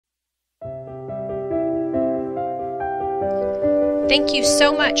Thank you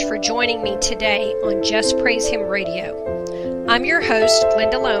so much for joining me today on Just Praise Him Radio. I'm your host,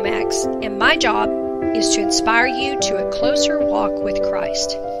 Glenda Lomax, and my job is to inspire you to a closer walk with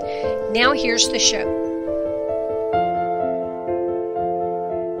Christ. Now here's the show.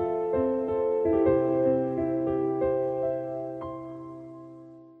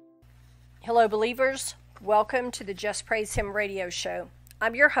 Hello, believers. Welcome to the Just Praise Him Radio show.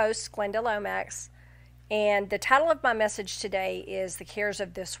 I'm your host, Glenda Lomax, and the title of my message today is The Cares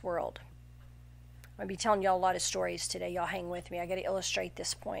of This World. I'm going to be telling y'all a lot of stories today. Y'all hang with me. I got to illustrate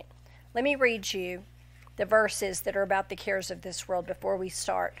this point. Let me read you the verses that are about the cares of this world before we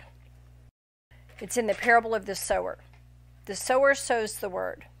start. It's in the parable of the sower. The sower sows the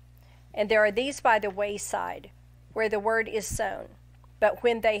word, and there are these by the wayside, where the word is sown. But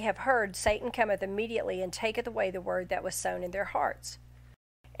when they have heard, Satan cometh immediately and taketh away the word that was sown in their hearts.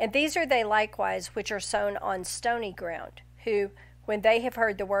 And these are they likewise which are sown on stony ground, who, when they have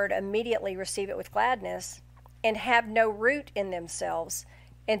heard the word, immediately receive it with gladness, and have no root in themselves,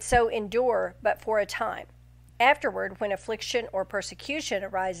 and so endure but for a time. Afterward, when affliction or persecution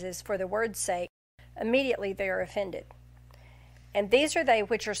arises for the word's sake, immediately they are offended. And these are they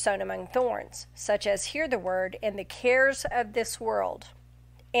which are sown among thorns, such as hear the word, and the cares of this world,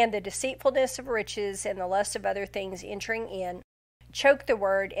 and the deceitfulness of riches, and the lust of other things entering in, choke the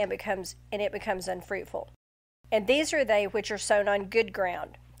word, and it becomes unfruitful. And these are they which are sown on good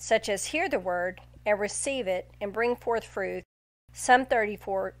ground, such as hear the word, and receive it, and bring forth fruit, some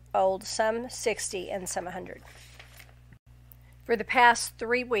 30-fold, some 60, and some 100. For the past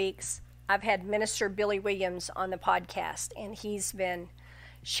 3 weeks, I've had Minister Billy Williams on the podcast, and he's been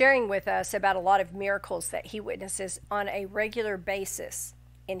sharing with us about a lot of miracles that he witnesses on a regular basis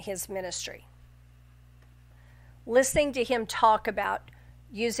in his ministry. Listening to him talk about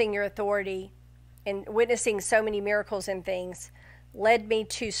using your authority and witnessing so many miracles and things led me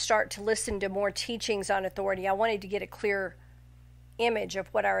to start to listen to more teachings on authority. I wanted to get a clear image of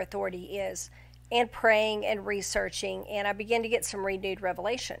what our authority is, and praying and researching, and I began to get some renewed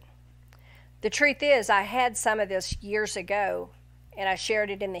revelation. The truth is, I had some of this years ago, and I shared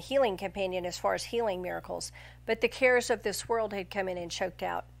it in the Healing Companion as far as healing miracles, but the cares of this world had come in and choked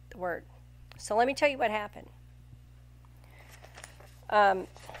out the word. So let me tell you what happened.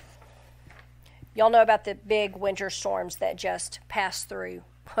 Y'all know about the big winter storms that just passed through,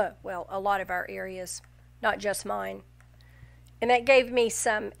 well, a lot of our areas, not just mine. And that gave me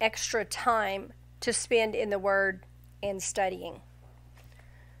some extra time to spend in the Word and studying.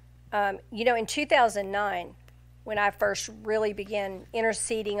 In 2009, when I first really began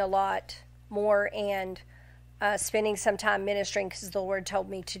interceding a lot more and spending some time ministering, because the Lord told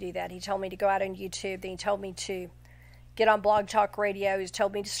me to do that. He told me to go out on YouTube, then He told me to get on Blog Talk Radio. He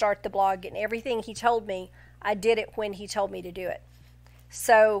told me to start the blog, and everything He told me, I did it when He told me to do it.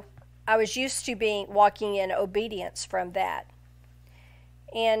 So I was used to walking in obedience from that.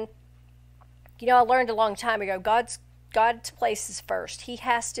 And, I learned a long time ago, God's place is first. He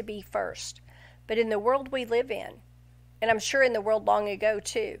has to be first. But in the world we live in, and I'm sure in the world long ago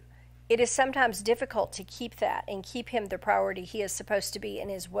too, it is sometimes difficult to keep that and keep Him the priority He is supposed to be and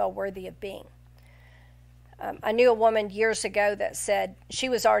is well worthy of being. I knew a woman years ago that said she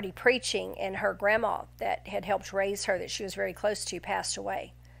was already preaching, and her grandma that had helped raise her, that she was very close to, passed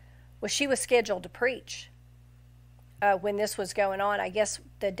away. Well, she was scheduled to preach when this was going on, I guess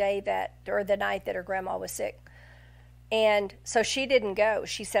the night that her grandma was sick. And so she didn't go.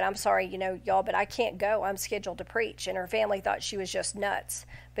 She said, I'm sorry, y'all, but I can't go. I'm scheduled to preach. And her family thought she was just nuts.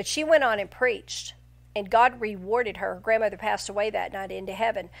 But she went on and preached. And God rewarded her. Her grandmother passed away that night into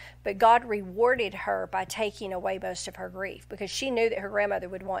heaven. But God rewarded her by taking away most of her grief, because she knew that her grandmother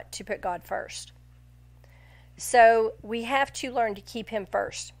would want to put God first. So we have to learn to keep Him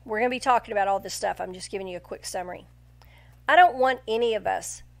first. We're going to be talking about all this stuff. I'm just giving you a quick summary. I don't want any of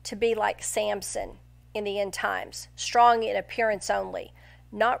us to be like Samson in the end times, strong in appearance only,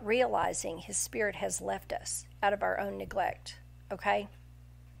 not realizing his spirit has left us out of our own neglect, okay?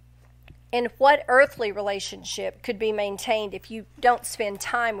 And what earthly relationship could be maintained if you don't spend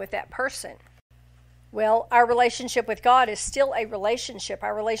time with that person? Well, our relationship with God is still a relationship.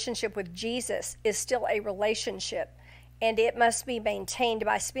 Our relationship with Jesus is still a relationship, and it must be maintained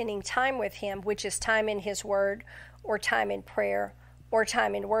by spending time with Him, which is time in His Word, or time in prayer, or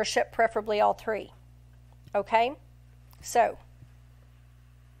time in worship, preferably all three. Okay? So,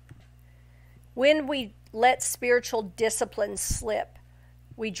 when we let spiritual discipline slip,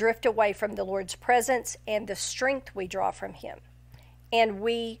 we drift away from the Lord's presence and the strength we draw from Him. And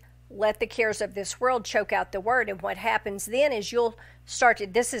we let the cares of this world choke out the word. And what happens then is you'll start to,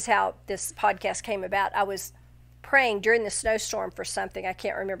 this is how this podcast came about. I was praying during the snowstorm for something. I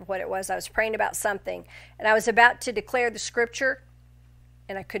can't remember what it was. I was praying about something, and I was about to declare the scripture,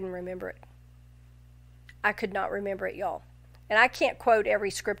 and I couldn't remember it. I could not remember it, y'all. And I can't quote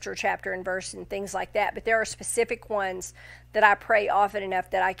every scripture, chapter, and verse and things like that, but there are specific ones that I pray often enough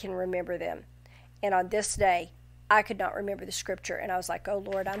that I can remember them. And on this day, I could not remember the scripture, and I was like, oh,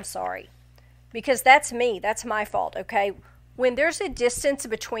 Lord, I'm sorry. Because that's me. That's my fault, okay? When there's a distance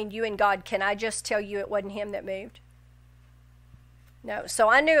between you and God, can I just tell you it wasn't him that moved? No. So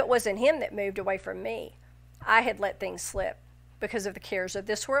I knew it wasn't him that moved away from me. I had let things slip because of the cares of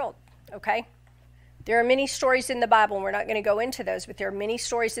this world, okay? There are many stories in the Bible, and we're not going to go into those, but there are many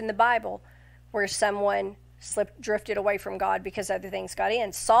stories in the Bible where someone drifted away from God because other things got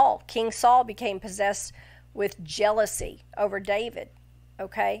in. King Saul became possessed with jealousy over David,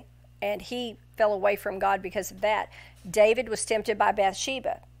 okay? And he fell away from God because of that. David was tempted by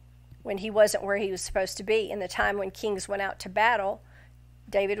Bathsheba when he wasn't where he was supposed to be. In the time when kings went out to battle,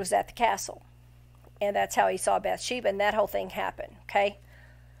 David was at the castle. And that's how he saw Bathsheba, and that whole thing happened, okay?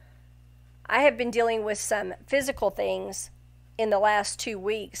 I have been dealing with some physical things in the last 2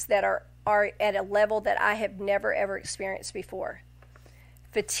 weeks that are at a level that I have never, ever experienced before.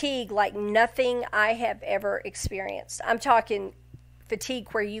 Fatigue like nothing I have ever experienced. I'm talking fatigue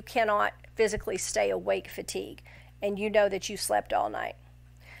where you cannot physically stay awake fatigue, and you know that you slept all night.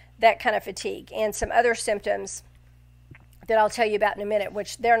 That kind of fatigue. And some other symptoms that I'll tell you about in a minute,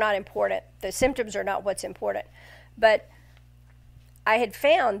 which they're not important. The symptoms are not what's important. But I had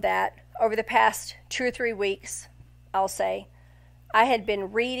found that over the past 2 or 3 weeks, I'll say, I had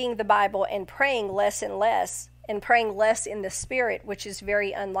been reading the Bible and praying less and less, and praying less in the Spirit, which is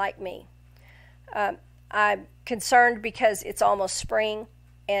very unlike me. I'm concerned because it's almost spring,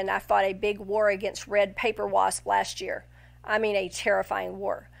 and I fought a big war against red paper wasp last year. I mean, a terrifying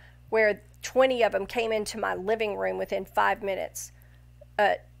war, where 20 of them came into my living room within 5 minutes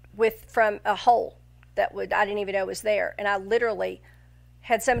from a hole that I didn't even know was there. And I literally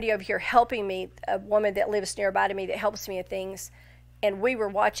had somebody over here helping me, a woman that lives nearby to me that helps me with things, and we were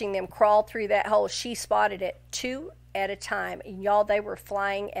watching them crawl through that hole. She spotted it 2 at a time, and y'all, they were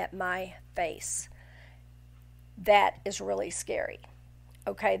flying at my face. That is really scary.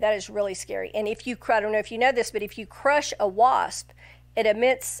 Okay, that is really scary. And I don't know if you know this, but if you crush a wasp, it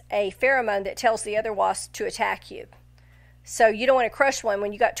emits a pheromone that tells the other wasp to attack you. So you don't want to crush one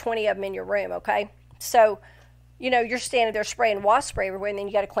when you got 20 of them in your room, okay? So, you're standing there spraying wasp spray everywhere, and then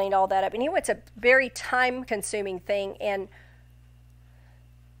you got to clean all that up. And it's a very time-consuming thing and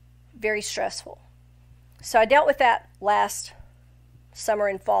very stressful. So I dealt with that last summer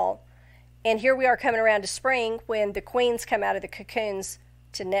and fall. And here we are coming around to spring when the queens come out of the cocoons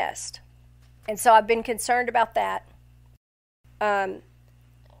to nest. And so I've been concerned about that.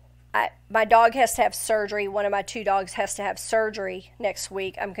 My dog has to have surgery. One of my 2 dogs has to have surgery next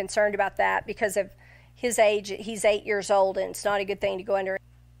week. I'm concerned about that because of his age. He's 8 years old, and it's not a good thing to go under.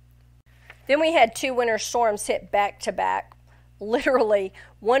 Then we had 2 winter storms hit back to back. Literally,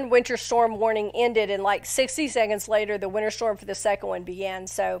 one winter storm warning ended, and like 60 seconds later, the winter storm for the second one began.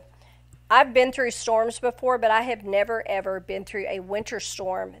 So I've been through storms before, but I have never, ever been through a winter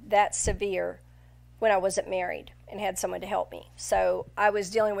storm that severe when I wasn't married and had someone to help me. So I was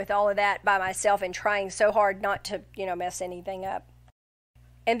dealing with all of that by myself and trying so hard not to, mess anything up.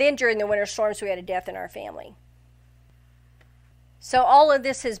 And then during the winter storms, we had a death in our family. So all of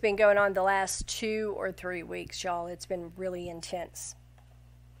this has been going on the last 2 or 3 weeks, y'all. It's been really intense.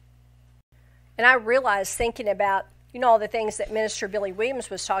 And I realized, thinking about, all the things that Minister Billy Williams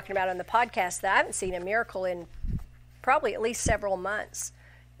was talking about on the podcast, that I haven't seen a miracle in probably at least several months.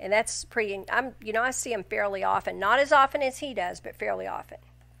 And that's I see him fairly often. Not as often as he does, but fairly often.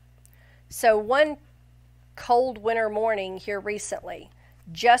 So one cold winter morning here recently,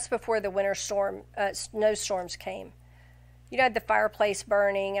 just before the winter snowstorms came, I had the fireplace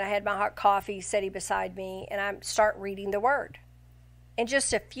burning, and I had my hot coffee sitting beside me, and I start reading the Word. And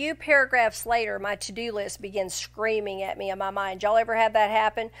just a few paragraphs later, my to-do list begins screaming at me in my mind. Y'all ever had that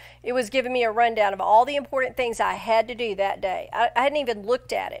happen? It was giving me a rundown of all the important things I had to do that day. I hadn't even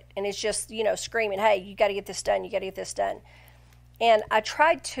looked at it, and it's just, screaming, hey, you got to get this done, you got to get this done. And I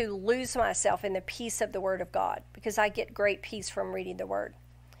tried to lose myself in the peace of the Word of God, because I get great peace from reading the Word.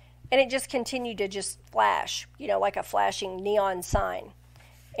 And it just continued to just flash, like a flashing neon sign.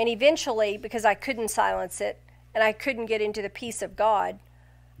 And eventually, because I couldn't silence it and I couldn't get into the peace of God,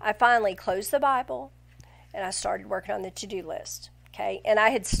 I finally closed the Bible and I started working on the to-do list. Okay? And I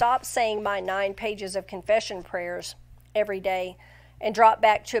had stopped saying my 9 pages of confession prayers every day and dropped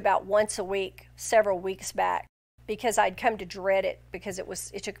back to about once a week, several weeks back, because I'd come to dread it because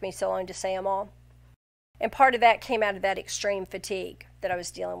it took me so long to say them all. And part of that came out of that extreme fatigue that I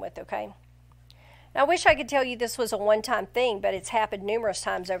was dealing with, okay? Now, I wish I could tell you this was a one-time thing, but it's happened numerous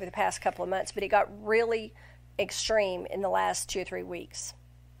times over the past couple of months, but it got really extreme in the last 2 or 3 weeks.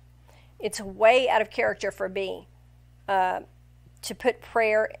 It's way out of character for me to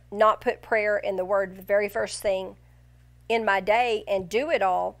not put prayer in the Word the very first thing in my day and do it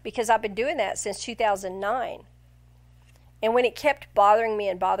all, because I've been doing that since 2009. And when it kept bothering me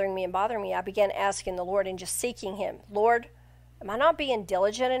and bothering me and bothering me, I began asking the Lord and just seeking Him. Lord, am I not being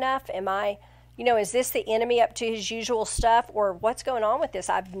diligent enough? Am I, is this the enemy up to his usual stuff, or what's going on with this?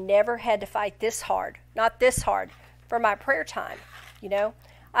 I've never had to fight this hard, not this hard, for my prayer time,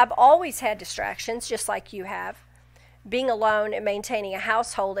 I've always had distractions, just like you have. Being alone and maintaining a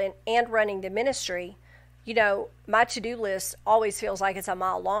household and running the ministry, my to-do list always feels like it's a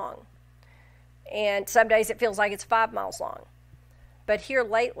mile long. And some days it feels like it's 5 miles long. But here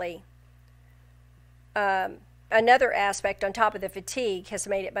lately, another aspect on top of the fatigue has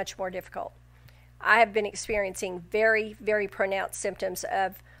made it much more difficult. I have been experiencing very, very pronounced symptoms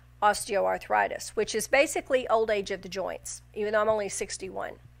of osteoarthritis, which is basically old age of the joints, even though I'm only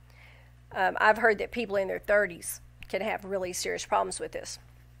 61. I've heard that people in their 30s can have really serious problems with this.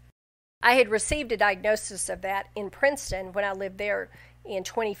 I had received a diagnosis of that in Princeton when I lived there in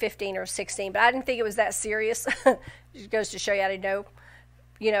 2015 or 16, but I didn't think it was that serious. It goes to show you I didn't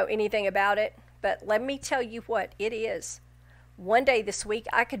know, anything about it. But let me tell you what it is. One day this week,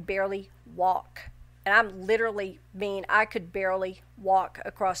 I could barely walk. And I'm literally I could barely walk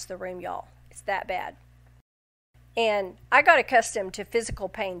across the room, y'all. It's that bad. And I got accustomed to physical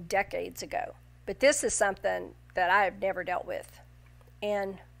pain decades ago. But this is something that I have never dealt with.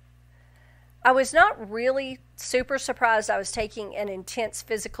 And I was not really super surprised I was taking an intense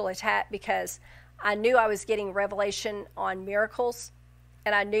physical attack, because I knew I was getting revelation on miracles,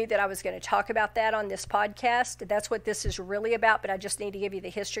 and I knew that I was going to talk about that on this podcast. That's what this is really about, but I just need to give you the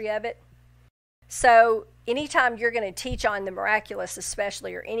history of it. So anytime you're going to teach on the miraculous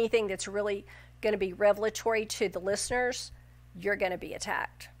especially, or anything that's really going to be revelatory to the listeners, you're going to be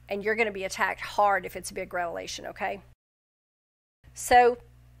attacked. And you're going to be attacked hard if it's a big revelation, okay? So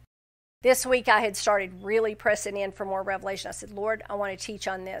this week I had started really pressing in for more revelation. I said, Lord, I want to teach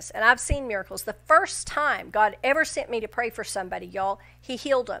on this. And I've seen miracles. The first time God ever sent me to pray for somebody, y'all, He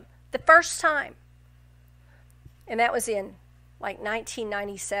healed them. The first time. And that was in like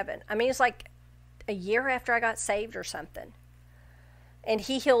 1997. I mean, it's like a year after I got saved or something. And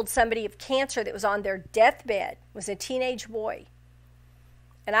He healed somebody of cancer that was on their deathbed. It was a teenage boy.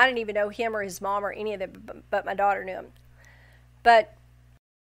 And I didn't even know him or his mom or any of them, but my daughter knew him. But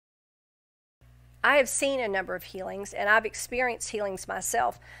I have seen a number of healings, and I've experienced healings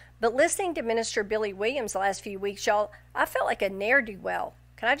myself. But listening to Minister Billy Williams the last few weeks, y'all, I felt like a ne'er-do-well.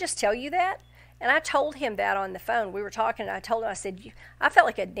 Can I just tell you that? And I told him that on the phone. We were talking, and I told him, I said, I felt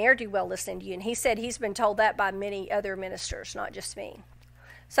like a ne'er-do-well listening to you. And he said he's been told that by many other ministers, not just me.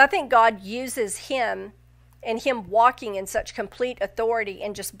 So I think God uses him, and him walking in such complete authority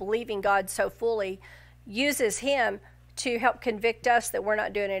and just believing God so fully, uses him to help convict us that we're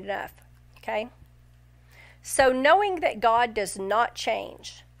not doing it enough, okay? So knowing that God does not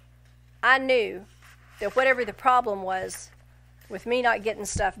change, I knew that whatever the problem was with me not getting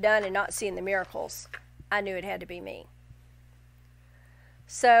stuff done and not seeing the miracles, I knew it had to be me.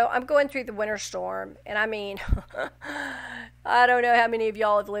 So I'm going through the winter storm, and I mean, I don't know how many of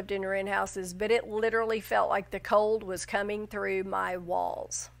y'all have lived in rent houses, but it literally felt like the cold was coming through my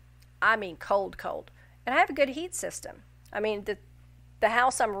walls. I mean, cold, cold. And I have a good heat system. I mean, the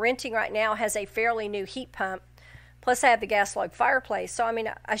house I'm renting right now has a fairly new heat pump. Plus, I have the gas log fireplace. So, I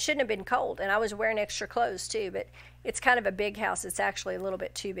mean, I shouldn't have been cold. And I was wearing extra clothes, too. But it's kind of a big house. It's actually a little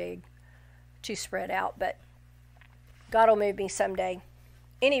bit too big to spread out. But God will move me someday.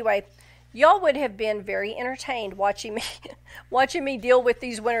 Anyway, y'all would have been very entertained watching me deal with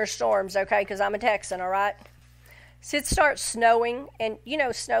these winter storms, okay? Because I'm a Texan, all right? So it starts snowing. And,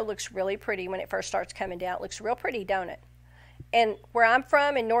 snow looks really pretty when it first starts coming down. It looks real pretty, don't it? And where I'm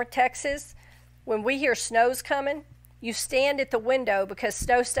from in North Texas, when we hear snow's coming, you stand at the window because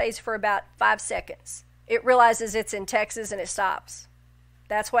snow stays for about 5 seconds. It realizes it's in Texas and it stops.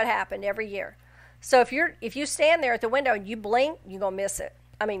 That's what happened every year. So if you stand there at the window and you blink, you're going to miss it.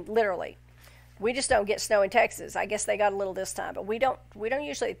 I mean, literally. We just don't get snow in Texas. I guess they got a little this time, but we don't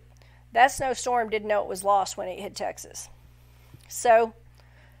usually. That snowstorm didn't know it was lost when it hit Texas. So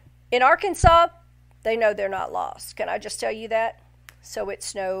in Arkansas, they know they're not lost. Can I just tell you that? So it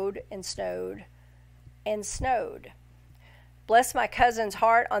snowed and snowed and snowed. Bless my cousin's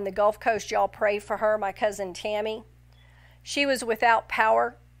heart on the Gulf Coast. Y'all pray for her, my cousin Tammy. She was without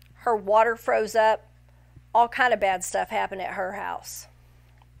power. Her water froze up. all kind of bad stuff happened at her house.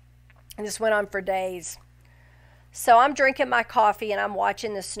 And this went on for days. So I'm drinking my coffee and I'm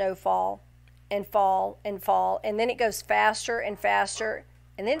watching the snow fall and fall and fall. And then it goes faster and faster.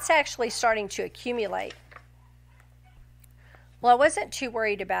 And then it's actually starting to accumulate. Well, I wasn't too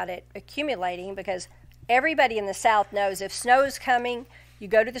worried about it accumulating because everybody in the South knows if snow is coming, you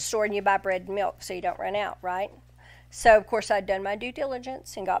go to the store and you buy bread and milk so you don't run out, right? So, of course, I'd done my due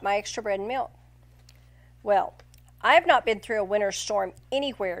diligence and got my extra bread and milk. Well, I have not been through a winter storm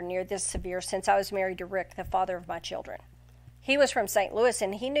anywhere near this severe since I was married to Rick, the father of my children. He was from St. Louis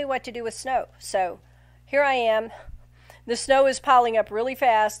and he knew what to do with snow. So here I am. The snow is piling up really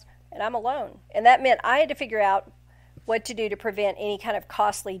fast and I'm alone. And that meant I had to figure out what to do to prevent any kind of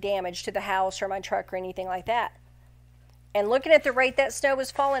costly damage to the house or my truck or anything like that. And looking at the rate that snow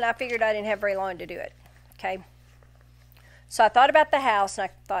was falling, I figured I didn't have very long to do it. Okay. So I thought about the house and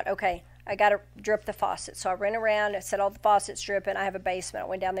I thought, okay, I got to drip the faucet. So I ran around, I set all the faucets dripping. I have a basement. I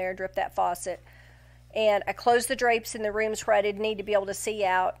went down there and dripped that faucet. And I closed the drapes in the rooms where I didn't need to be able to see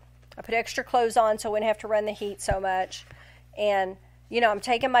out. I put extra clothes on so I wouldn't have to run the heat so much. And, you know, I'm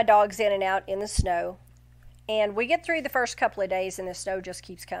taking my dogs in and out in the snow. And we get through the first couple of days and the snow just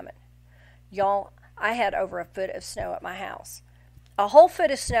keeps coming. Y'all, I had over a foot of snow at my house. A whole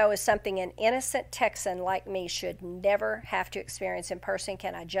foot of snow is something an innocent Texan like me should never have to experience in person.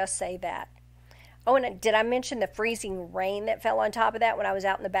 Can I just say that? Oh, and did I mention the freezing rain that fell on top of that when I was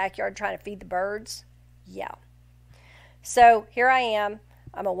out in the backyard trying to feed the birds? Yeah. So here I am.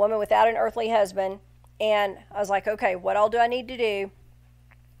 I'm a woman without an earthly husband. And I was like, okay, what all do I need to do?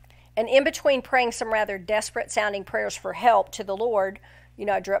 And in between praying some rather desperate sounding prayers for help to the Lord, you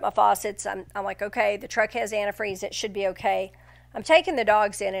know, I drew up my faucets. I'm like, okay, the truck has antifreeze. It should be okay. I'm taking the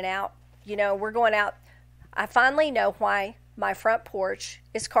dogs in and out. You know, we're going out. I finally know why my front porch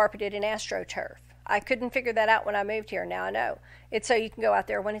is carpeted in AstroTurf. I couldn't figure that out when I moved here. Now I know. It's so you can go out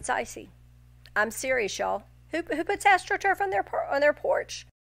there when it's icy. I'm serious, y'all. Who puts AstroTurf on their porch?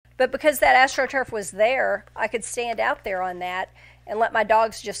 But because that AstroTurf was there, I could stand out there on that and let my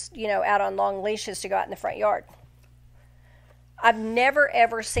dogs just, you know, out on long leashes to go out in the front yard. I've never,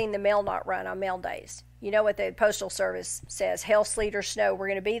 ever seen the mail not run on mail days. You know what the Postal Service says, hail, sleet, or snow, we're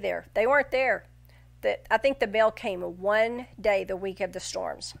going to be there. They weren't there. I think the mail came one day the week of the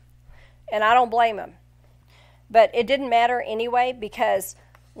storms. And I don't blame them. But it didn't matter anyway because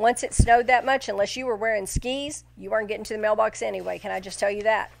once it snowed that much, unless you were wearing skis, you weren't getting to the mailbox anyway. Can I just tell you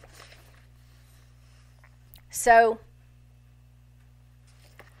that? So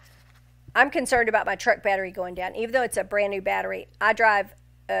I'm concerned about my truck battery going down. Even though it's a brand new battery, I drive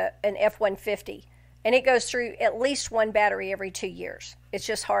an F-150. And it goes through at least one battery every 2 years. It's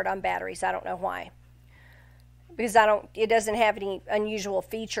just hard on batteries. I don't know why. Because it doesn't have any unusual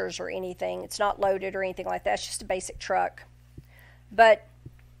features or anything. It's not loaded or anything like that. It's just a basic truck. But,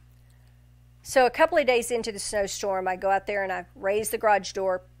 so a couple of days into the snowstorm, I go out there and I raise the garage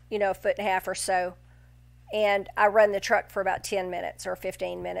door, you know, a foot and a half or so. And I run the truck for about 10 minutes or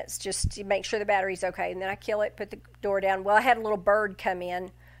 15 minutes just to make sure the battery's okay. And then I kill it, put the door down. Well, I had a little bird come in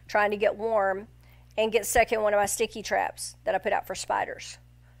trying to get warm and get stuck in one of my sticky traps that I put out for spiders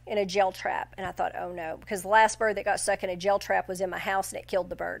in a gel trap. And I thought, oh no, because the last bird that got stuck in a gel trap was in my house and it killed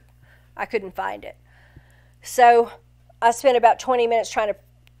the bird. I couldn't find it. So I spent about 20 minutes trying to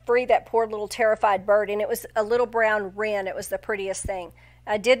free that poor little terrified bird, and it was a little brown wren. It was the prettiest thing.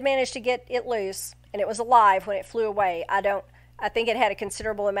 I did manage to get it loose, and it was alive when it flew away. I think it had a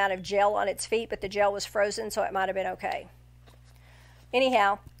considerable amount of gel on its feet, but the gel was frozen, so it might have been okay.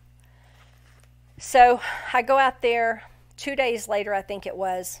 Anyhow, so I go out there 2 days later, I think it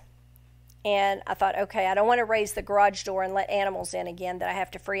was, and I thought, okay, I don't want to raise the garage door and let animals in again that I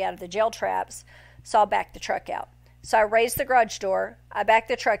have to free out of the gel traps, so I'll back the truck out. So I raise the garage door, I back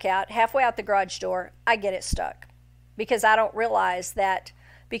the truck out, halfway out the garage door, I get it stuck. Because I don't realize that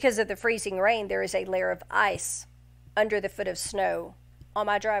because of the freezing rain, there is a layer of ice under the foot of snow on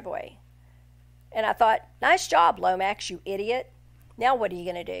my driveway. And I thought, nice job, Lomax, you idiot. Now what are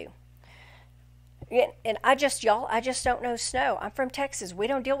you going to do? And I just don't know snow. I'm from Texas. We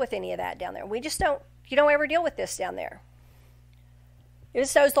don't deal with any of that down there. You don't ever deal with this down there. If it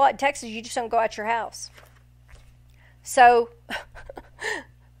snows a lot in Texas, you just don't go out your house. So,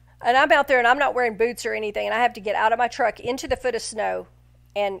 and I'm out there and I'm not wearing boots or anything, and I have to get out of my truck into the foot of snow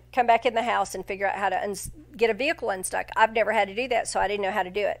and come back in the house and figure out how to get a vehicle unstuck. I've never had to do that, so I didn't know how to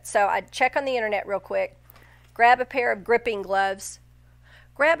do it. So I check on the internet real quick, grab a pair of gripping gloves,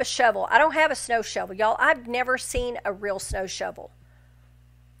 grab a shovel. I don't have a snow shovel, y'all. I've never seen a real snow shovel.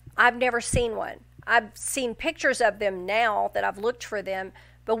 I've never seen one. I've seen pictures of them now that I've looked for them,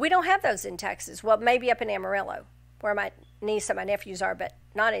 But we don't have those in Texas. Well, maybe up in Amarillo, where my niece and my nephews are, but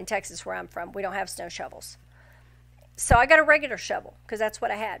not in Texas where I'm from. We don't have snow shovels. So I got a regular shovel because that's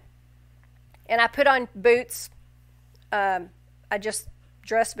what I had. And I put on boots. I just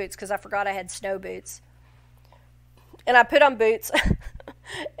dress boots because I forgot I had snow boots. And I put on boots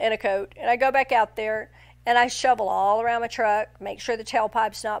and a coat. And I go back out there and I shovel all around my truck, make sure the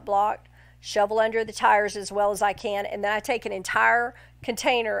tailpipe's not blocked, shovel under the tires as well as I can. And then I take an entire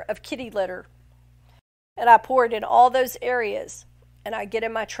container of kitty litter and I pour it in all those areas. And I get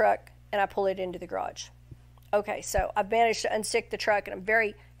in my truck and I pull it into the garage. Okay, so I've managed to unstick the truck and I'm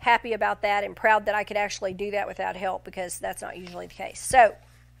very happy about that and proud that I could actually do that without help because that's not usually the case. So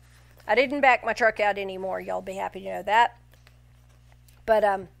I didn't back my truck out anymore. Y'all be happy to know that.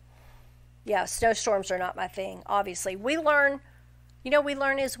 But yeah, snowstorms are not my thing, obviously. We learn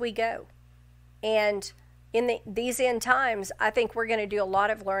as we go. And in these end times, I think we're going to do a lot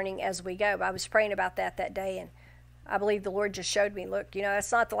of learning as we go. I was praying about that day, and I believe the Lord just showed me, look,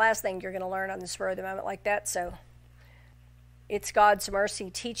 that's not the last thing you're going to learn on the spur of the moment like that. So it's God's mercy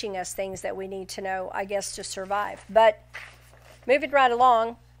teaching us things that we need to know, I guess, to survive. But moving right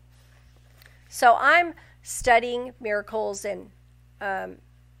along, so I'm studying miracles and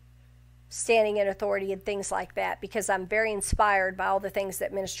standing in authority and things like that because I'm very inspired by all the things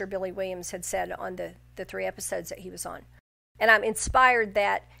that Minister Billy Williams had said on the 3 episodes that he was on. And I'm inspired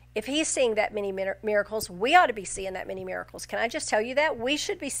that if he's seeing that many miracles, we ought to be seeing that many miracles. Can I just tell you that? We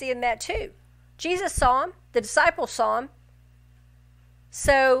should be seeing that too. Jesus saw them. The disciples saw them.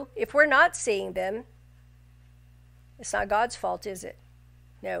 So if we're not seeing them, it's not God's fault, is it?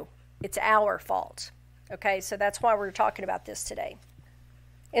 No, it's our fault. Okay, so that's why we're talking about this today.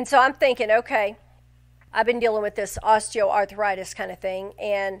 And so I'm thinking, okay, I've been dealing with this osteoarthritis kind of thing,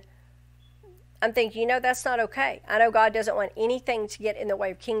 and I'm thinking, that's not okay. I know God doesn't want anything to get in the way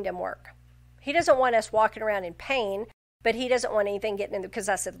of kingdom work. He doesn't want us walking around in pain, but he doesn't want anything getting in because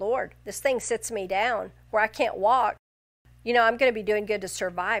I said, Lord, this thing sits me down where I can't walk. I'm going to be doing good to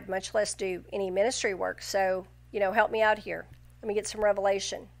survive, much less do any ministry work. So, help me out here. Let me get some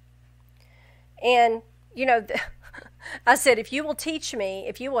revelation. And, I said, if you will teach me,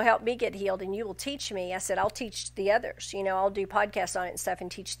 if you will help me get healed and you will teach me, I said, I'll teach the others. I'll do podcasts on it and stuff and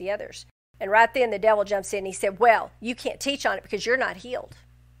teach the others. And right then the devil jumps in and he said, well, you can't teach on it because you're not healed.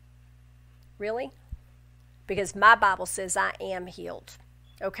 Really? Because my Bible says I am healed.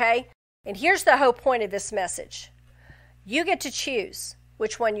 Okay? And here's the whole point of this message. You get to choose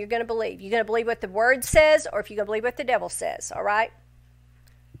which one you're going to believe. You're going to believe what the Word says or if you're going to believe what the devil says. All right?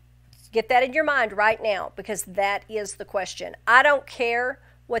 Get that in your mind right now because that is the question. I don't care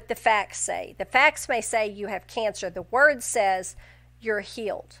what the facts say. The facts may say you have cancer. The Word says you're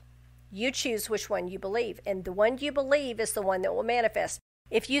healed. You choose which one you believe. And the one you believe is the one that will manifest.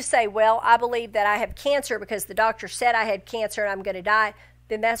 If you say, well, I believe that I have cancer because the doctor said I had cancer and I'm going to die,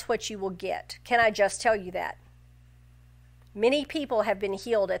 then that's what you will get. Can I just tell you that? Many people have been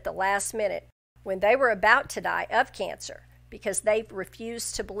healed at the last minute when they were about to die of cancer because they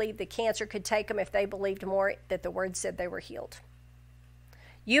refused to believe the cancer could take them if they believed more that the Word said they were healed.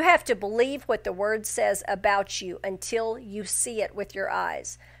 You have to believe what the Word says about you until you see it with your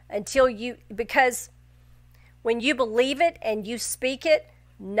eyes. Because when you believe it and you speak it,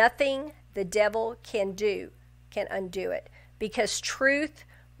 nothing the devil can do can undo it. Because truth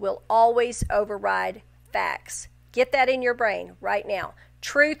will always override facts. Get that in your brain right now.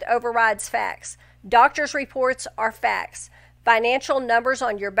 Truth overrides facts. Doctors' reports are facts. Financial numbers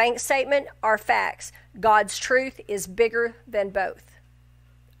on your bank statement are facts. God's truth is bigger than both.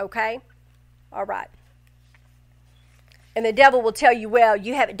 Okay? All right. And the devil will tell you, well,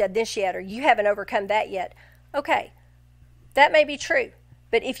 you haven't done this yet, or you haven't overcome that yet. Okay, that may be true.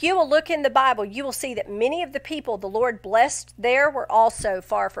 But if you will look in the Bible, you will see that many of the people the Lord blessed there were also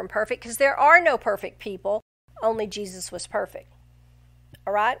far from perfect, because there are no perfect people. Only Jesus was perfect.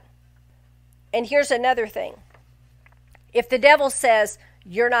 All right? And here's another thing. If the devil says,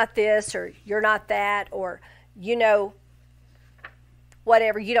 you're not this, or you're not that, or,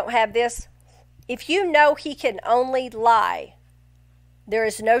 whatever, you don't have this, if you know he can only lie, there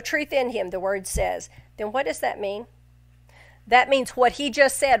is no truth in him, the Word says, then what does that mean? That means what he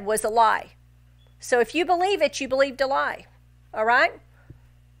just said was a lie. So if you believe it, you believed a lie. All right?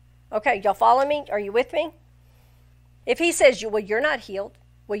 Okay, y'all follow me? Are you with me? If he says, well, you're not healed,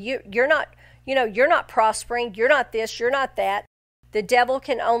 well, you're not, you're not prospering, you're not this, you're not that, the devil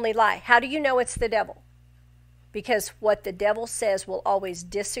can only lie. How do you know it's the devil? Because what the devil says will always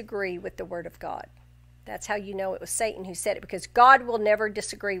disagree with the Word of God. That's how you know it was Satan who said it, because God will never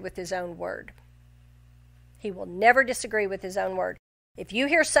disagree with his own word. He will never disagree with his own word. If you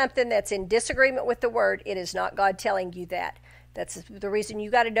hear something that's in disagreement with the word, it is not God telling you that. That's the reason you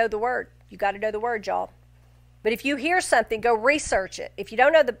got to know the word. You got to know the word, y'all. But if you hear something, go research it. If you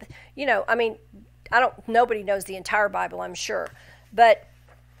don't know nobody knows the entire Bible, I'm sure. But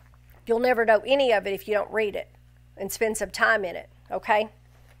you'll never know any of it if you don't read it and spend some time in it, okay?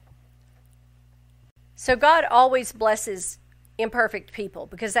 So God always blesses imperfect people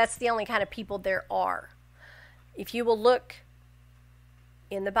because that's the only kind of people there are. If you will look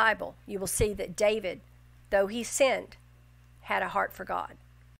in the Bible, you will see that David, though he sinned, had a heart for God.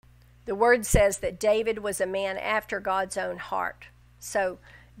 The word says that David was a man after God's own heart. So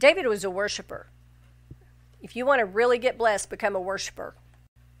David was a worshiper. If you want to really get blessed, become a worshiper.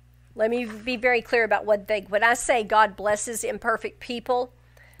 Let me be very clear about when I say God blesses imperfect people,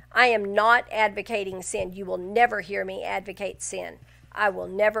 I am not advocating sin. You will never hear me advocate sin. I will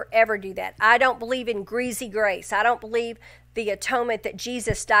never, ever do that. I don't believe in greasy grace. I don't believe the atonement that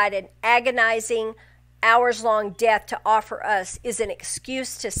Jesus died an agonizing, hours-long death to offer us is an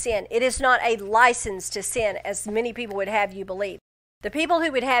excuse to sin. It is not a license to sin, as many people would have you believe. The people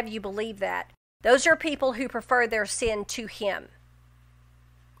who would have you believe that, those are people who prefer their sin to Him.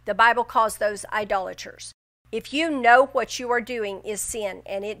 The Bible calls those idolaters. If you know what you are doing is sin,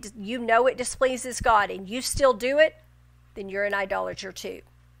 and you know it displeases God, and you still do it, then you're an idolater too.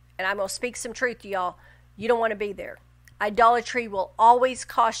 And I'm going to speak some truth to y'all. You don't want to be there. Idolatry will always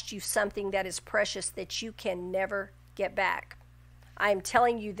cost you something that is precious that you can never get back. I am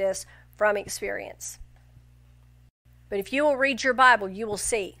telling you this from experience. But if you will read your Bible, you will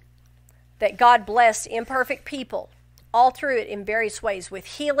see that God blessed imperfect people all through it in various ways, with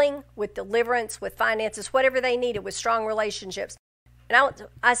healing, with deliverance, with finances, whatever they needed, with strong relationships. And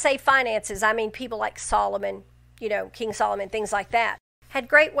I say finances, I mean people like Solomon, King Solomon, things like that, had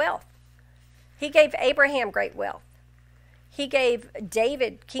great wealth. He gave Abraham great wealth. He gave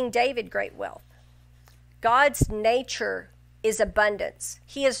King David great wealth. God's nature is abundance.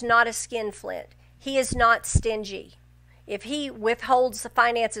 He is not a skinflint. He is not stingy. If He withholds the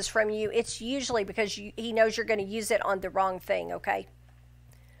finances from you, it's usually because He knows you're going to use it on the wrong thing, okay?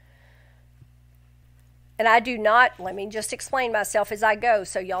 And let me just explain myself as I go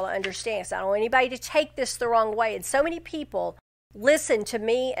so y'all understand. So I don't want anybody to take this the wrong way. And so many people listen to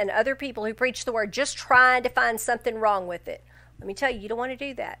me and other people who preach the word just trying to find something wrong with it. Let me tell you, you don't want to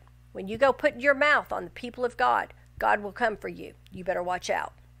do that. When you go put your mouth on the people of God, God will come for you. You better watch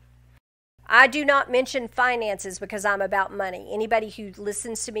out. I do not mention finances because I'm about money. Anybody who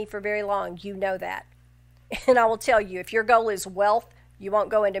listens to me for very long, you know that. And I will tell you, if your goal is wealth, you won't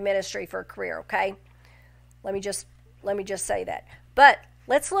go into ministry for a career, okay? Let me just say that. But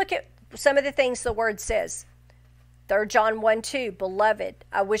let's look at some of the things the word says. 3 John 1:2, Beloved,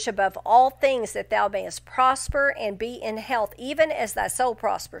 I wish above all things that thou mayest prosper and be in health, even as thy soul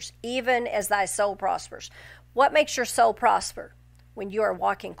prospers. Even as thy soul prospers. What makes your soul prosper? When you are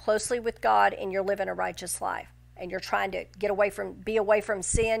walking closely with God and you're living a righteous life and you're trying to be away from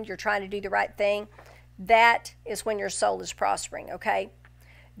sin, you're trying to do the right thing, that is when your soul is prospering, okay?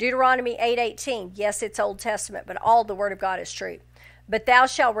 Deuteronomy 8:18, yes, it's Old Testament, but all the word of God is true. But thou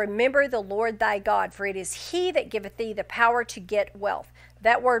shalt remember the Lord thy God, for it is He that giveth thee the power to get wealth.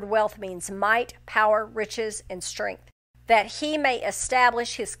 That word wealth means might, power, riches, and strength, that He may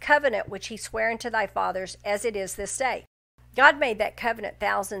establish His covenant which He sware unto thy fathers, as it is this day. God made that covenant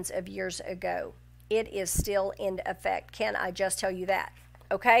thousands of years ago. It is still in effect. Can I just tell you that?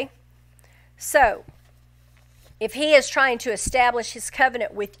 Okay? So, if He is trying to establish His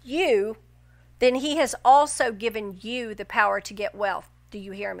covenant with you, then He has also given you the power to get wealth. Do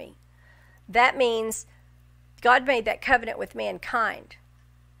you hear me? That means God made that covenant with mankind.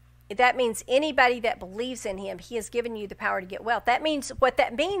 That means anybody that believes in Him, He has given you the power to get wealth. That means, what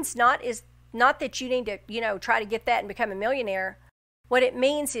that means is not that you need to, try to get that and become a millionaire. What it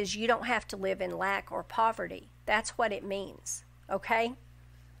means is you don't have to live in lack or poverty. That's what it means, okay?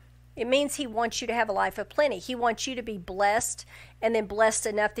 It means He wants you to have a life of plenty. He wants you to be blessed, and then blessed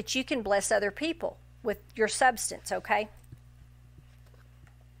enough that you can bless other people with your substance, okay?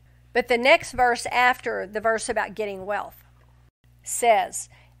 But the next verse after the verse about getting wealth says,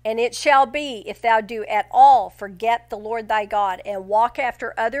 And it shall be, if thou do at all forget the Lord thy God, and walk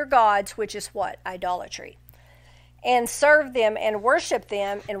after other gods, which is what? Idolatry. And serve them and worship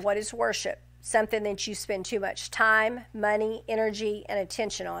them. And what is worship? Something that you spend too much time, money, energy, and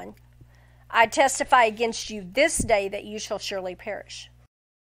attention on. I testify against you this day that you shall surely perish.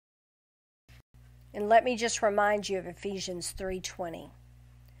 And let me just remind you of Ephesians 3:20.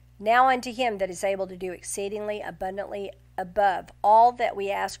 Now unto Him that is able to do exceedingly abundantly above all that we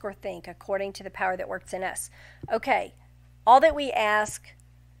ask or think, according to the power that works in us. Okay, All that we ask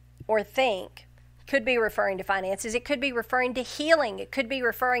or think could be referring to finances. It could be referring to healing. It could be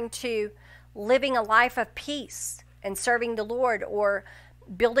referring to living a life of peace and serving the Lord, or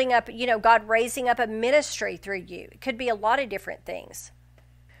building up, God raising up a ministry through you. It could be a lot of different things.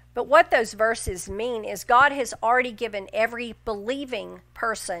 But what those verses mean is God has already given every believing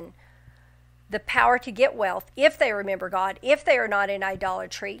person the power to get wealth if they remember God, if they are not in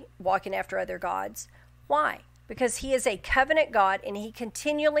idolatry, walking after other gods. Why? Because he is a covenant God, and he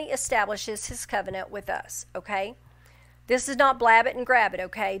continually establishes his covenant with us, okay? This is not blab it and grab it,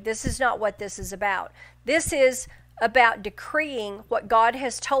 okay? This is not what this is about. This is about decreeing what God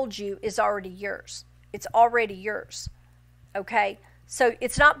has told you is already yours. It's already yours, okay? So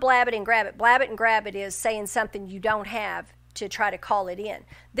it's not blab it and grab it. Blab it and grab it is saying something you don't have to try to call it in.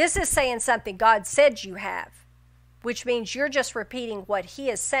 This is saying something God said you have, which means you're just repeating what he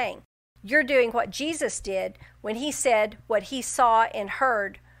is saying. You're doing what Jesus did when he said what he saw and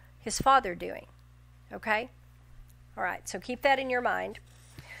heard his Father doing, okay? All right, so keep that in your mind.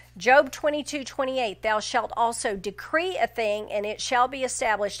 Job 22:28, thou shalt also decree a thing, and it shall be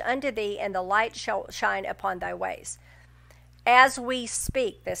established unto thee, and the light shall shine upon thy ways. As we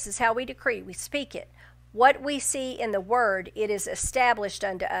speak, this is how we decree, we speak it. What we see in the word, it is established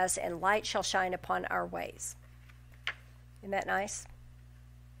unto us, and light shall shine upon our ways. Isn't that nice?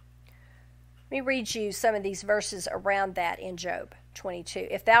 Let me read you some of these verses around that in Job 22.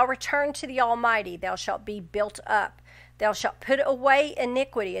 If thou return to the Almighty, thou shalt be built up. Thou shalt put away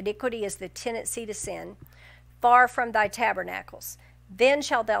iniquity. Iniquity is the tendency to sin, far from thy tabernacles. Then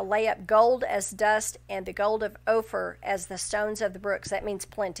shalt thou lay up gold as dust, and the gold of Ophir as the stones of the brooks. That means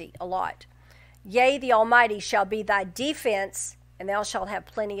plenty, a lot. Yea, the Almighty shall be thy defense, and thou shalt have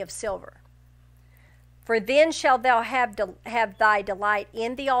plenty of silver. For then shalt thou have thy delight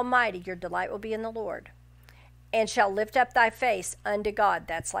in the Almighty. Your delight will be in the Lord. And shall lift up thy face unto God.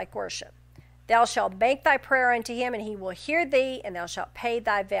 That's like worship. Thou shalt make thy prayer unto him, and he will hear thee, and thou shalt pay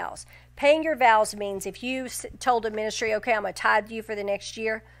thy vows. Paying your vows means if you told a ministry, okay, I'm going to tithe you for the next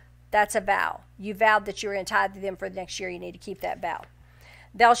year, that's a vow. You vowed that you were going to tithe them for the next year. You need to keep that vow.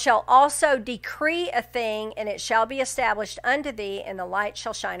 Thou shalt also decree a thing, and it shall be established unto thee, and the light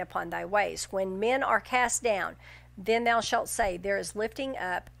shall shine upon thy ways. When men are cast down, then thou shalt say, there is lifting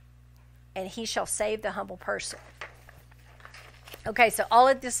up, and he shall save the humble person. Okay, so all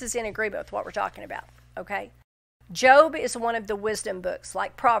of this is in agreement with what we're talking about, okay? Job is one of the wisdom books,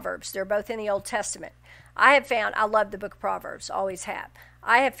 like Proverbs. They're both in the Old Testament. I love the book of Proverbs, always have.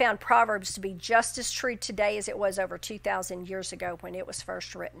 I have found Proverbs to be just as true today as it was over 2,000 years ago when it was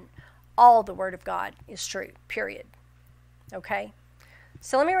first written. All the Word of God is true, period. Okay?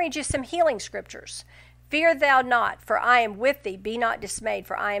 So let me read you some healing scriptures. Fear thou not, for I am with thee. Be not dismayed,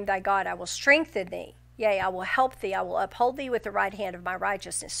 for I am thy God. I will strengthen thee. Yea, I will help thee. I will uphold thee with the right hand of my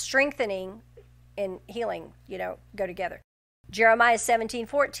righteousness. Strengthening and healing, go together. Jeremiah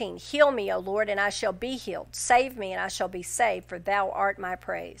 17:14, heal me, O Lord, and I shall be healed. Save me, and I shall be saved, for thou art my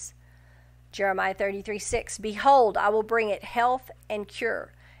praise. Jeremiah 33:6, behold, I will bring it health and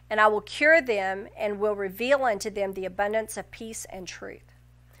cure, and I will cure them, and will reveal unto them the abundance of peace and truth.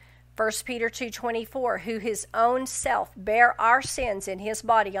 1 Peter 2:24, who his own self bare our sins in his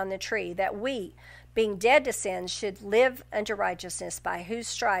body on the tree, that we, being dead to sins, should live unto righteousness, by whose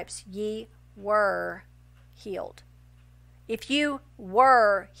stripes ye were healed. If you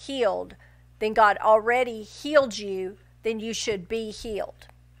were healed, then God already healed you, then you should be healed.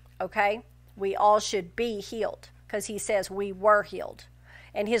 Okay? We all should be healed because he says we were healed.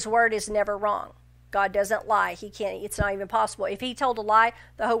 And his word is never wrong. God doesn't lie. It's not even possible. If he told a lie,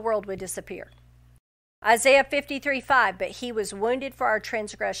 the whole world would disappear. Isaiah 53:5, but he was wounded for our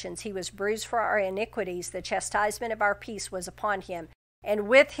transgressions. He was bruised for our iniquities. The chastisement of our peace was upon him. And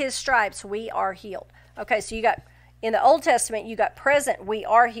with his stripes we are healed. Okay, so you got, in the Old Testament, you got present, we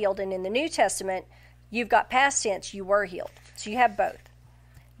are healed. And in the New Testament, you've got past tense, you were healed. So you have both.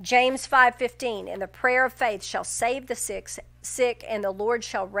 James 5:15, and the prayer of faith shall save the sick, and the Lord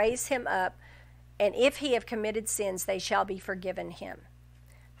shall raise him up. And if he have committed sins, they shall be forgiven him.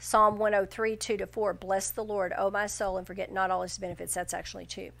 Psalm 103, 2-4, bless the Lord, O my soul, and forget not all his benefits. That's actually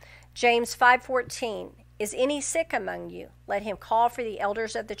 2. James 5:14, is any sick among you? Let him call for the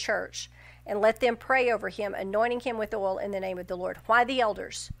elders of the church, and let them pray over him, anointing him with oil in the name of the Lord. Why the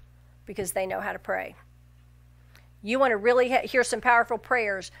elders? Because they know how to pray. You want to really hear some powerful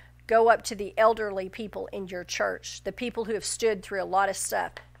prayers, go up to the elderly people in your church, the people who have stood through a lot of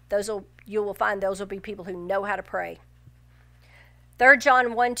stuff. You will find those will be people who know how to pray. 3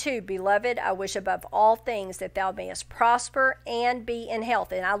 John 1:2, Beloved, I wish above all things that thou mayest prosper and be in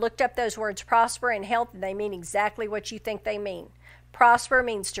health. And I looked up those words, prosper and health, and they mean exactly what you think they mean. Prosper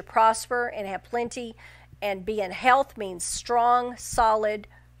means to prosper and have plenty, and be in health means strong, solid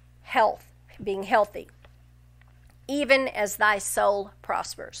health, being healthy, even as thy soul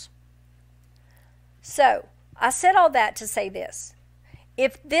prospers. So, I said all that to say this.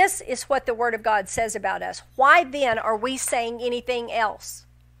 If this is what the Word of God says about us, why then are we saying anything else?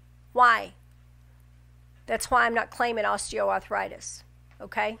 Why? That's why I'm not claiming osteoarthritis,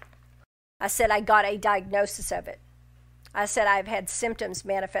 okay? I said I got a diagnosis of it. I said I've had symptoms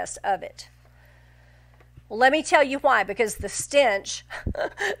manifest of it. Well, let me tell you why, because the stench,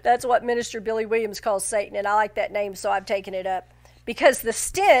 that's what Minister Billy Williams calls Satan, and I like that name, so I've taken it up. Because the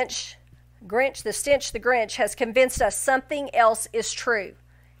stench, the Grinch, has convinced us something else is true.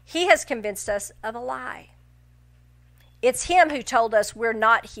 He has convinced us of a lie. It's him who told us we're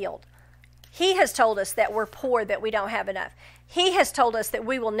not healed. He has told us that we're poor, that we don't have enough. He has told us that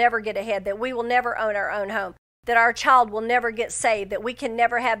we will never get ahead, that we will never own our own home, that our child will never get saved, that we can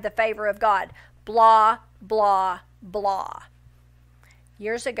never have the favor of God. Blah, blah, blah.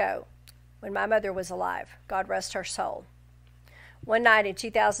 Years ago, when my mother was alive, God rest her soul, one night in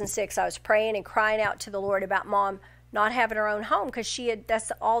 2006, I was praying and crying out to the Lord about Mom not having her own home, because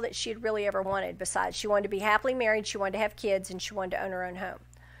that's all that she had really ever wanted. Besides, she wanted to be happily married, she wanted to have kids, and she wanted to own her own home.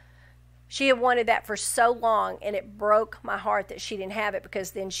 She had wanted that for so long, and it broke my heart that she didn't have it, because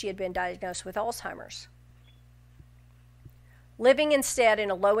then she had been diagnosed with Alzheimer's. Living instead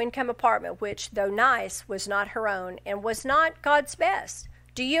in a low-income apartment, which, though nice, was not her own and was not God's best.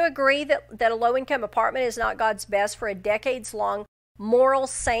 Do you agree that a low-income apartment is not God's best for a decades-long moral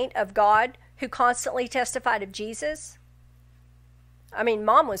saint of God who constantly testified of Jesus? I mean,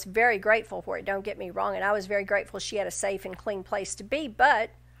 Mom was very grateful for it, don't get me wrong, and I was very grateful she had a safe and clean place to be,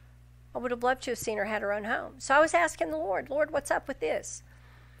 but I would have loved to have seen her had her own home. So I was asking the Lord, Lord, what's up with this?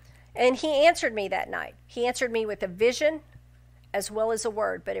 And he answered me that night. He answered me with a vision as well as a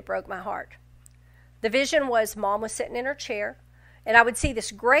word, but it broke my heart. The vision was Mom was sitting in her chair, and I would see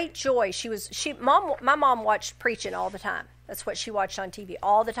this great joy. My mom watched preaching all the time. That's what she watched on TV.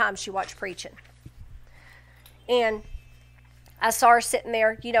 All the time she watched preaching. And I saw her sitting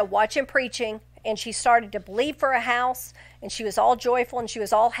there, watching preaching, and she started to believe for a house, and she was all joyful, and she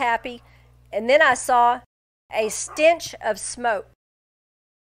was all happy. And then I saw a stench of smoke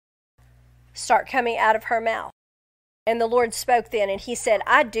start coming out of her mouth. And the Lord spoke then, and he said,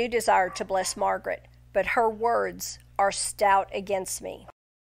 I do desire to bless Margaret, but her words are stout against me.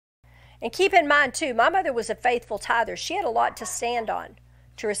 And keep in mind, too, my mother was a faithful tither. She had a lot to stand on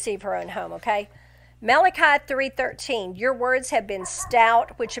to receive her own home, okay? Malachi 3:13, your words have been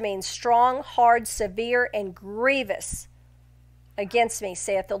stout, which means strong, hard, severe, and grievous against me,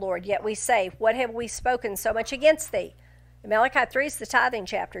 saith the Lord. Yet we say, what have we spoken so much against thee? And Malachi 3 is the tithing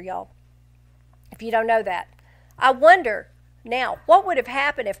chapter, y'all, if you don't know that. I wonder now, what would have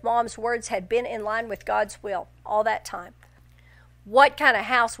happened if Mom's words had been in line with God's will all that time? What kind of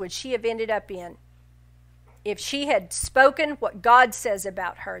house would she have ended up in if she had spoken what God says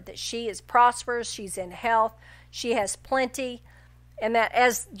about her, that she is prosperous, she's in health, she has plenty, and that,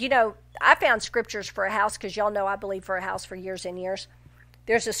 as you know, I found scriptures for a house, because y'all know I believe for a house for years and years.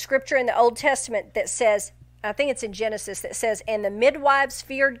 There's a scripture in the Old Testament that says, I think it's in Genesis, that says, and the midwives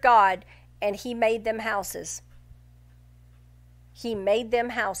feared God, and he made them houses. He made them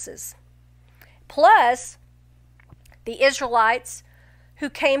houses. Plus, the Israelites who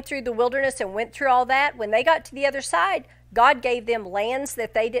came through the wilderness and went through all that, when they got to the other side, God gave them lands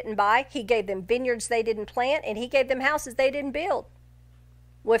that they didn't buy. He gave them vineyards they didn't plant, and he gave them houses they didn't build.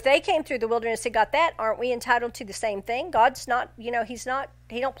 Well, if they came through the wilderness and got that, aren't we entitled to the same thing? God's not, he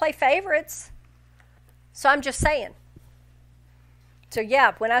don't play favorites. So I'm just saying. So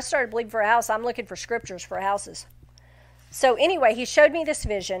yeah, when I started believing for a house, I'm looking for scriptures for houses. So anyway, he showed me this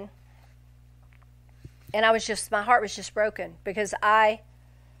vision, and my heart was just broken, because I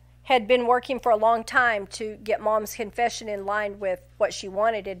had been working for a long time to get Mom's confession in line with what she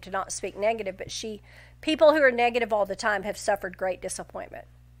wanted and to not speak negative, but people who are negative all the time have suffered great disappointment.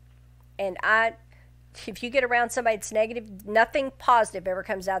 And if you get around somebody that's negative, nothing positive ever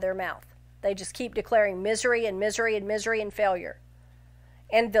comes out of their mouth. They just keep declaring misery and misery and misery and failure.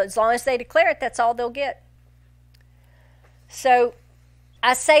 And as long as they declare it, that's all they'll get. So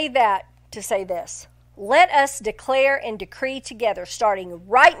I say that to say this. Let us declare and decree together, starting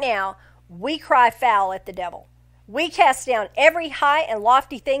right now, we cry foul at the devil. We cast down every high and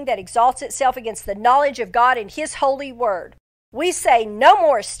lofty thing that exalts itself against the knowledge of God and his holy word. We say no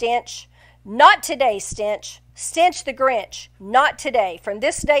more stench, Not today, Stench. Stench the Grinch. Not today. From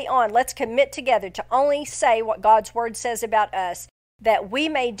this day on, let's commit together to only say what God's word says about us, that we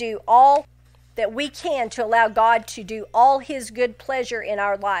may do all that we can to allow God to do all his good pleasure in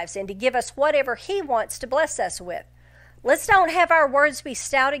our lives and to give us whatever he wants to bless us with. Let's don't have our words be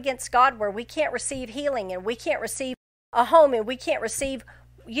stout against God where we can't receive healing and we can't receive a home and we can't receive,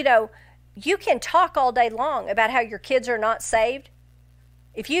 you can talk all day long about how your kids are not saved.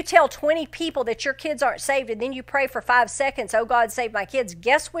 If you tell 20 people that your kids aren't saved and then you pray for 5 seconds, oh God, save my kids,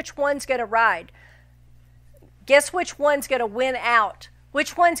 guess which one's going to ride? Guess which one's going to win out?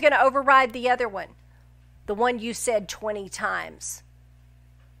 Which one's going to override the other one? The one you said 20 times.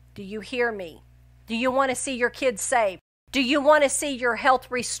 Do you hear me? Do you want to see your kids saved? Do you want to see your health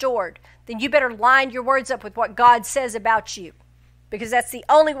restored? Then you better line your words up with what God says about you, because that's the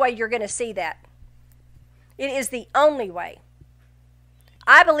only way you're going to see that. It is the only way.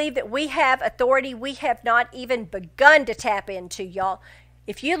 I believe that we have authority we have not even begun to tap into, y'all.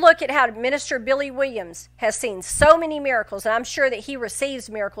 If you look at how Minister Billy Williams has seen so many miracles, and I'm sure that he receives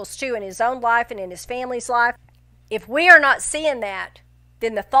miracles too in his own life and in his family's life, if we are not seeing that,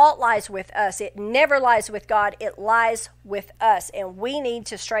 then the fault lies with us. It never lies with God. It lies with us, and we need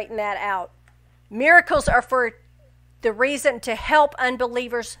to straighten that out. Miracles are for the reason to help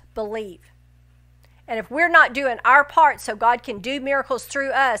unbelievers believe. And if we're not doing our part so God can do miracles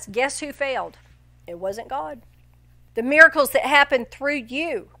through us, guess who failed? It wasn't God. The miracles that happen through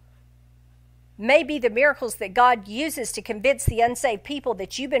you may be the miracles that God uses to convince the unsaved people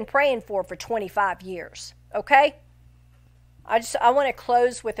that you've been praying for 25 years. Okay? I want to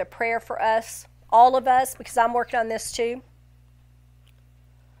close with a prayer for us, all of us, because I'm working on this too.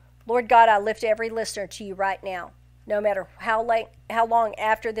 Lord God, I lift every listener to you right now. No matter how long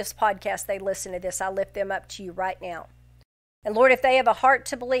after this podcast they listen to this, I lift them up to you right now. And Lord, if they have a heart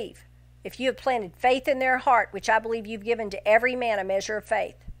to believe, if you have planted faith in their heart, which I believe you've given to every man a measure of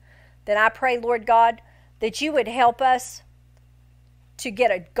faith, then I pray, Lord God, that you would help us to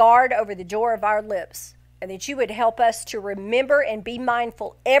get a guard over the door of our lips, and that you would help us to remember and be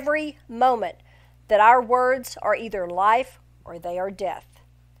mindful every moment that our words are either life or they are death.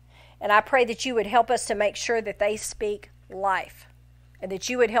 And I pray that you would help us to make sure that they speak life, and that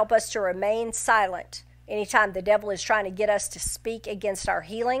you would help us to remain silent anytime the devil is trying to get us to speak against our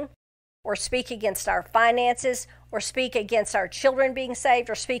healing, or speak against our finances, or speak against our children being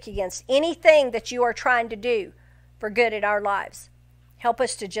saved, or speak against anything that you are trying to do for good in our lives. Help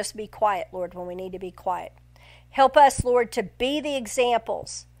us to just be quiet, Lord, when we need to be quiet. Help us, Lord, to be the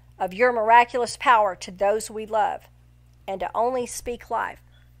examples of your miraculous power to those we love, and to only speak life,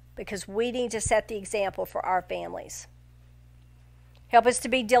 because we need to set the example for our families. Help us to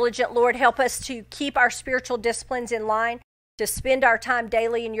be diligent, Lord. Help us to keep our spiritual disciplines in line, to spend our time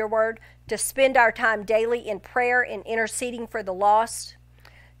daily in your word, to spend our time daily in prayer and interceding for the lost,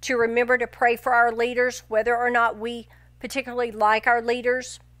 to remember to pray for our leaders, whether or not we particularly like our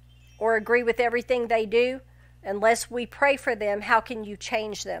leaders or agree with everything they do. Unless we pray for them, how can you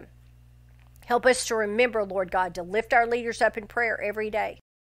change them? Help us to remember, Lord God, to lift our leaders up in prayer every day.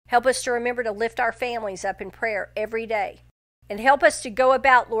 Help us to remember to lift our families up in prayer every day. And help us to go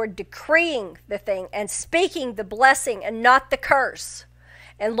about, Lord, decreeing the thing and speaking the blessing and not the curse.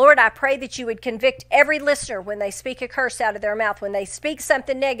 And Lord, I pray that you would convict every listener when they speak a curse out of their mouth, when they speak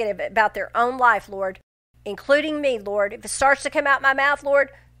something negative about their own life, Lord, including me, Lord. If it starts to come out my mouth, Lord,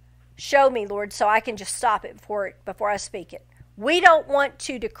 show me, Lord, so I can just stop it before I speak it. We don't want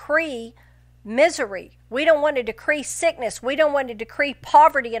to decree misery. We don't want to decree sickness. We don't want to decree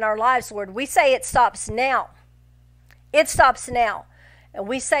poverty in our lives, Lord. We say it stops now. It stops now. And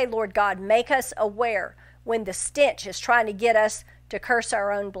we say, Lord God, make us aware when the stench is trying to get us to curse our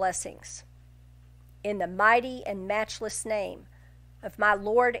own blessings. In the mighty and matchless name of my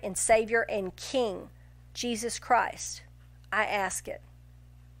Lord and Savior and King, Jesus Christ, I ask it.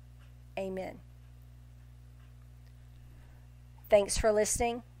 Amen. Thanks for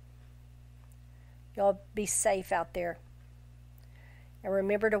listening. Y'all be safe out there. And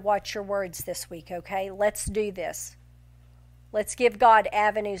remember to watch your words this week, okay? Let's do this. Let's give God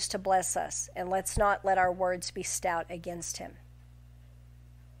avenues to bless us, and let's not let our words be stout against him.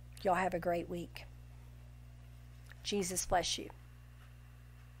 Y'all have a great week. Jesus bless you.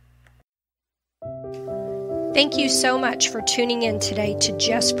 Thank you so much for tuning in today to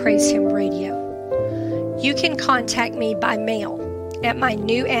Just Praise Him Radio. You can contact me by mail at my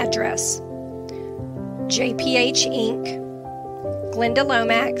new address, JPH Inc., Glenda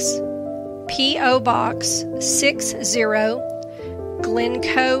Lomax, P.O. Box 60,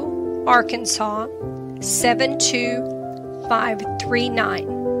 Glencoe, Arkansas 72539.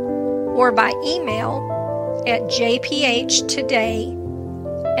 or by email at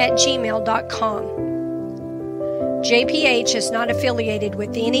jphtoday@gmail.com. JPH is not affiliated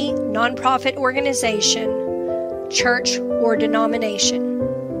with any nonprofit organization, church, or denomination.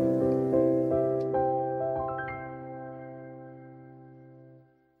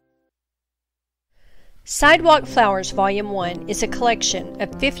 Sidewalk Flowers Volume 1 is a collection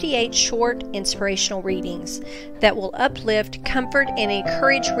of 58 short inspirational readings that will uplift, comfort, and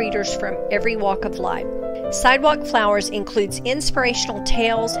encourage readers from every walk of life. Sidewalk Flowers includes inspirational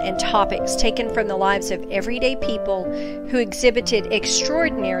tales and topics taken from the lives of everyday people who exhibited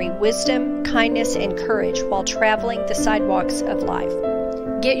extraordinary wisdom, kindness, and courage while traveling the sidewalks of life.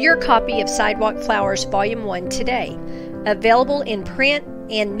 Get your copy of Sidewalk Flowers Volume 1 today, available in print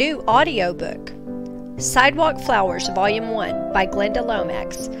and new audiobook. Sidewalk Flowers Volume 1 by Glenda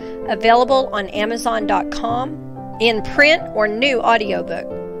Lomax, available on Amazon.com, in print or new audiobook.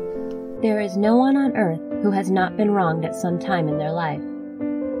 There is no one on earth who has not been wronged at some time in their life.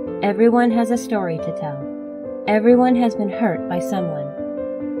 Everyone has a story to tell. Everyone has been hurt by someone.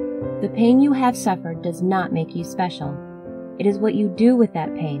 The pain you have suffered does not make you special. It is what you do with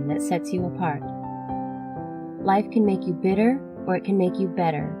that pain that sets you apart. Life can make you bitter, or it can make you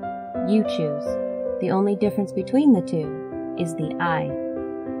better. You choose. The only difference between the two is the I.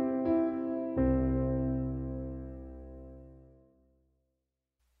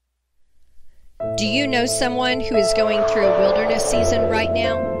 Do you know someone who is going through a wilderness season right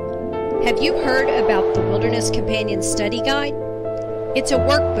now? Have you heard about the Wilderness Companion Study Guide? It's a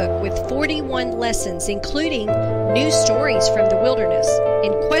workbook with 41 lessons, including new stories from the wilderness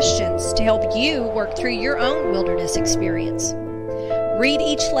and questions to help you work through your own wilderness experience. Read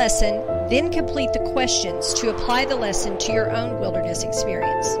each lesson, then complete the questions to apply the lesson to your own wilderness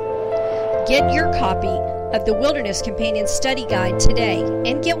experience. Get your copy of the Wilderness Companion Study Guide today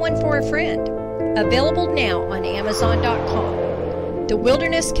and get one for a friend. Available now on Amazon.com. The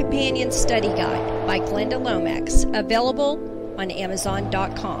Wilderness Companion Study Guide by Glenda Lomax, available on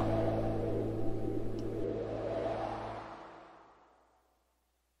Amazon.com.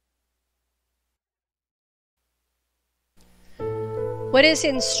 What is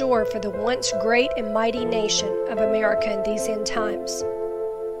in store for the once great and mighty nation of America in these end times?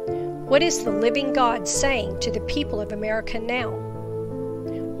 What is the living God saying to the people of America now?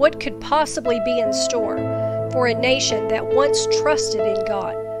 What could possibly be in store for a nation that once trusted in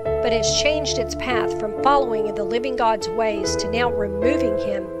God, but has changed its path from following in the living God's ways to now removing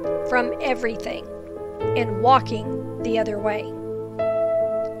Him from everything and walking the other way?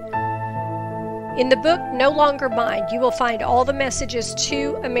 In the book No Longer Mine, you will find all the messages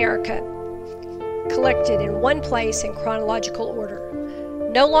to America collected in one place in chronological order.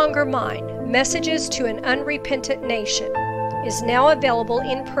 No Longer Mine, Messages to an Unrepentant Nation, is now available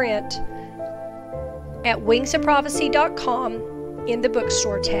in print at wingsofprophecy.com in the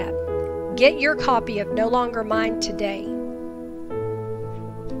bookstore tab. Get your copy of No Longer Mine today.